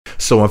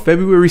So on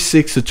February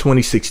 6th of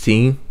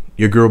 2016,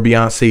 your girl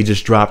Beyonce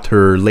just dropped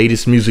her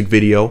latest music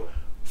video,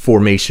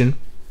 Formation.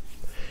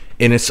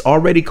 And it's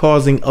already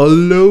causing a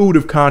load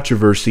of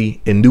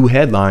controversy and new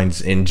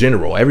headlines in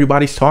general.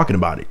 Everybody's talking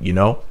about it, you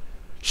know.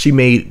 She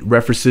made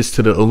references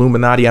to the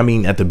Illuminati, I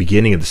mean, at the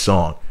beginning of the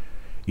song.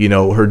 You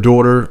know, her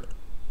daughter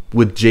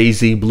with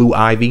Jay-Z, Blue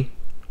Ivy,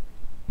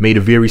 made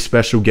a very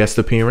special guest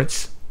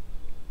appearance.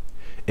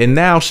 And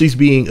now she's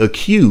being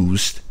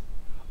accused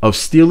of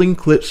stealing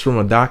clips from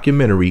a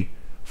documentary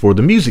for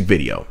the music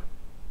video.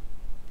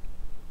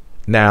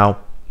 Now,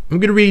 I'm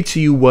going to read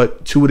to you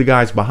what two of the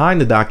guys behind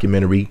the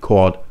documentary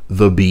called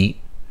The B.E.A.T,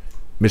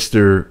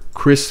 Mr.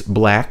 Chris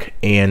Black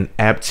and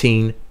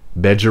B.E.A.T.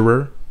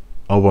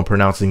 I hope I'm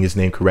pronouncing his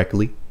name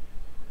correctly.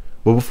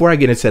 But before I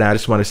get into that, I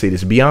just want to say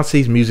this.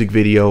 Beyonce's music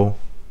video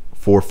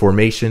for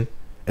Formation,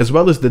 as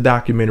well as the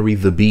documentary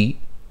The B.E.A.T,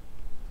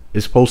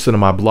 is posted on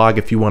my blog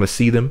if you want to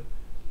see them.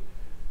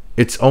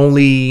 It's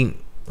only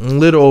a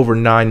little over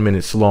 9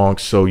 minutes long,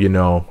 so, you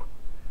know,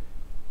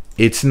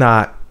 it's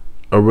not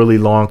a really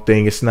long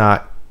thing. It's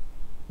not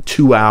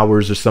 2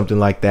 hours or something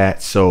like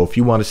that. So if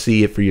you want to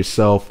see it for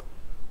yourself,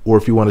 or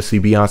if you want to see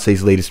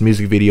Beyonce's latest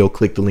music video,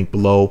 click the link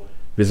below.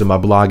 Visit my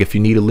blog. If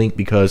you need a link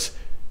because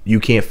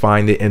you can't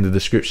find it in the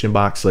description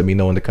box, let me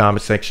know in the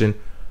comment section.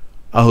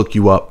 I'll hook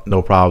you up,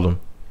 no problem.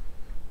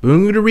 But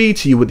I'm going to read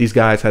to you what these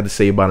guys had to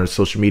say about it on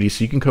social media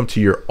so you can come to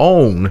your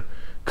own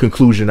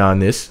conclusion on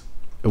this,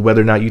 of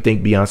whether or not you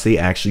think Beyonce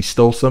actually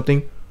stole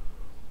something,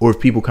 or if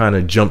people kind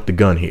of jumped the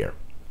gun here.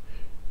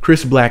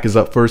 Chris Black is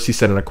up first. He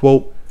said, and I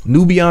quote,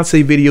 "New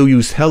Beyonce video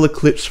used hella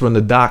clips from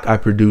the doc I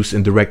produced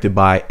and directed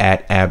by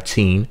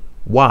 @B.E.A.T.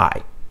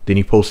 Why?" Then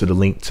he posted a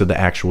link to the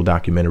actual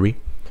documentary.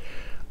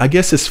 "I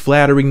guess it's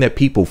flattering that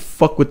people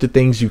fuck with the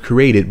things you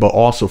created, but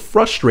also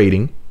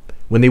frustrating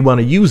when they want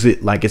to use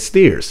it like it's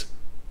theirs.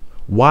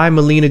 Why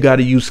Melina got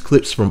to use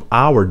clips from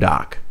our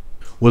doc?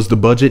 Was the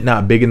budget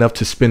not big enough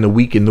to spend a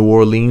week in New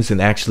Orleans and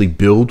actually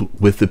build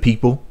with the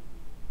people?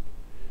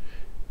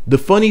 The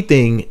funny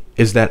thing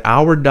is that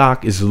our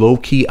doc is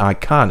low-key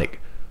iconic,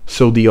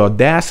 so the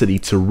audacity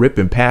to rip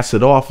and pass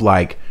it off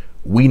like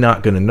we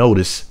not gonna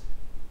notice,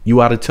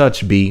 you out of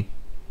touch, B.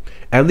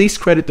 At least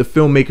credit the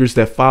filmmakers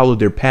that followed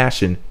their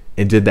passion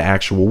and did the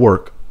actual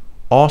work.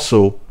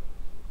 Also,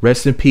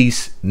 rest in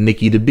peace,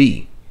 Nikki the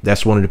B."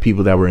 That's one of the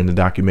people that were in the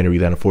documentary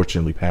that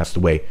unfortunately passed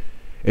away.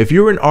 "If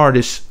you're an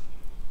artist,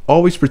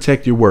 always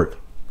protect your work.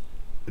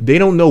 They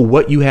don't know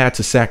what you had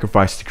to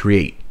sacrifice to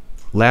create.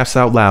 Laughs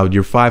out loud,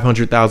 your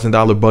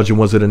 $500,000 budget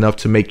wasn't enough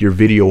to make your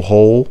video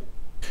whole."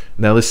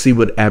 Now let's see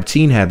what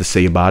B.E.A.T. had to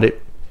say about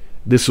it.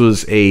 This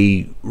was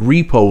a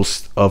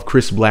repost of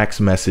Chris Black's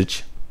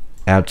message.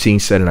 B.E.A.T.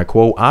 said, and I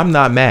quote, "I'm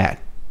not mad.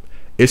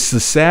 It's the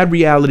sad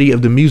reality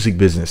of the music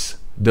business.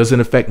 Doesn't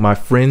affect my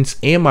friends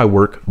and my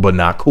work, but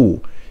not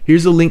cool.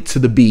 Here's a link to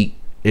the beat.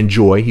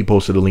 Enjoy." He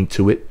posted a link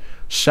to it.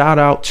 Shout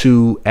out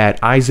to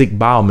 @Isaac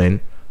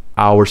Bauman,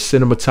 our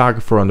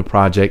cinematographer on the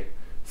project.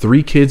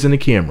 3 kids in the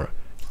camera.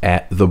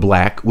 @The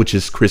Black, which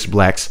is Chris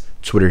Black's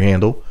Twitter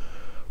handle.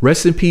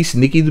 Rest in peace,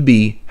 Nikki the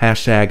B.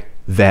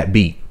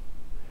 #ThatBeat.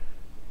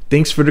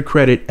 Thanks for the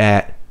credit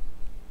at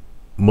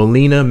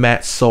Melina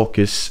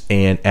Matsulkis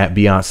and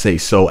 @Beyonce.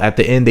 So at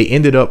the end, they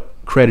ended up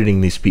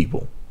crediting these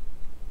people.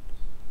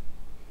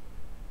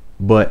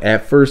 But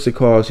at first it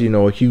caused, you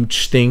know, a huge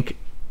stink.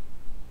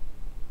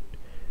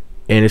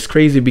 And it's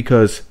crazy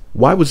because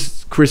why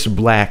was Chris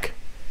Black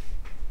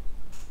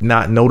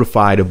not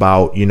notified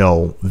about, you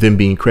know, them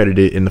being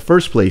credited in the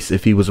first place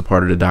if he was a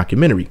part of the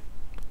documentary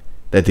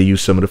that they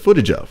used some of the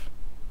footage of?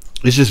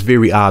 It's just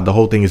very odd. The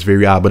whole thing is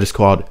very odd, but it's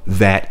called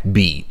That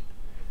Beat.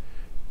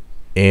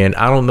 And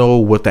I don't know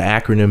what the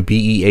acronym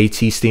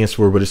B.E.A.T. stands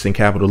for, but it's in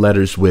capital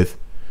letters with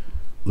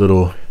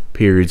little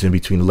periods in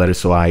between the letters.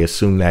 So I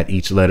assume that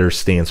each letter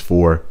stands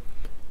for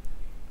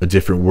a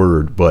different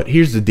word. But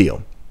here's the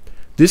deal.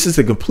 This is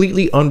a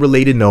completely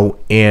unrelated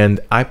note, and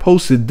I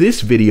posted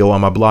this video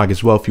on my blog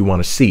as well if you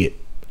want to see it.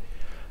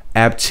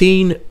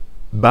 B.E.A.T.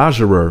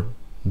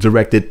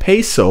 directed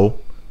Peso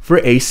for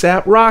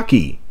A$AP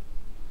Rocky,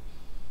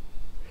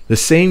 the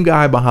same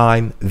guy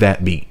behind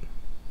That Beat.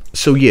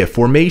 So yeah,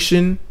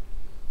 Formation,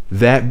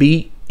 That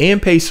Beat,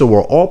 and Peso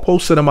are all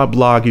posted on my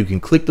blog. You can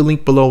click the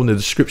link below in the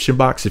description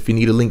box. If you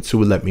need a link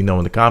to it, let me know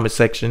in the comment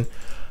section.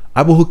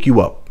 I will hook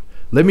you up.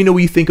 Let me know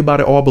what you think about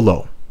it all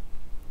below.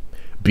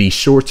 Be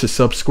sure to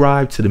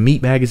subscribe to the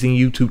Meat Magazine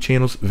YouTube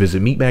channels.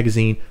 Visit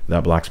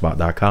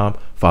meatmagazine.blogspot.com.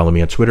 Follow me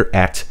on Twitter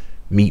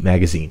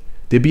 @meatmagazine.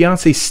 Did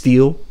Beyonce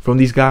steal from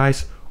these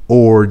guys,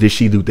 or did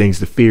she do things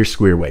the fair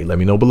square way? Let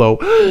me know below.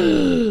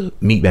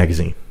 Meat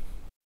Magazine.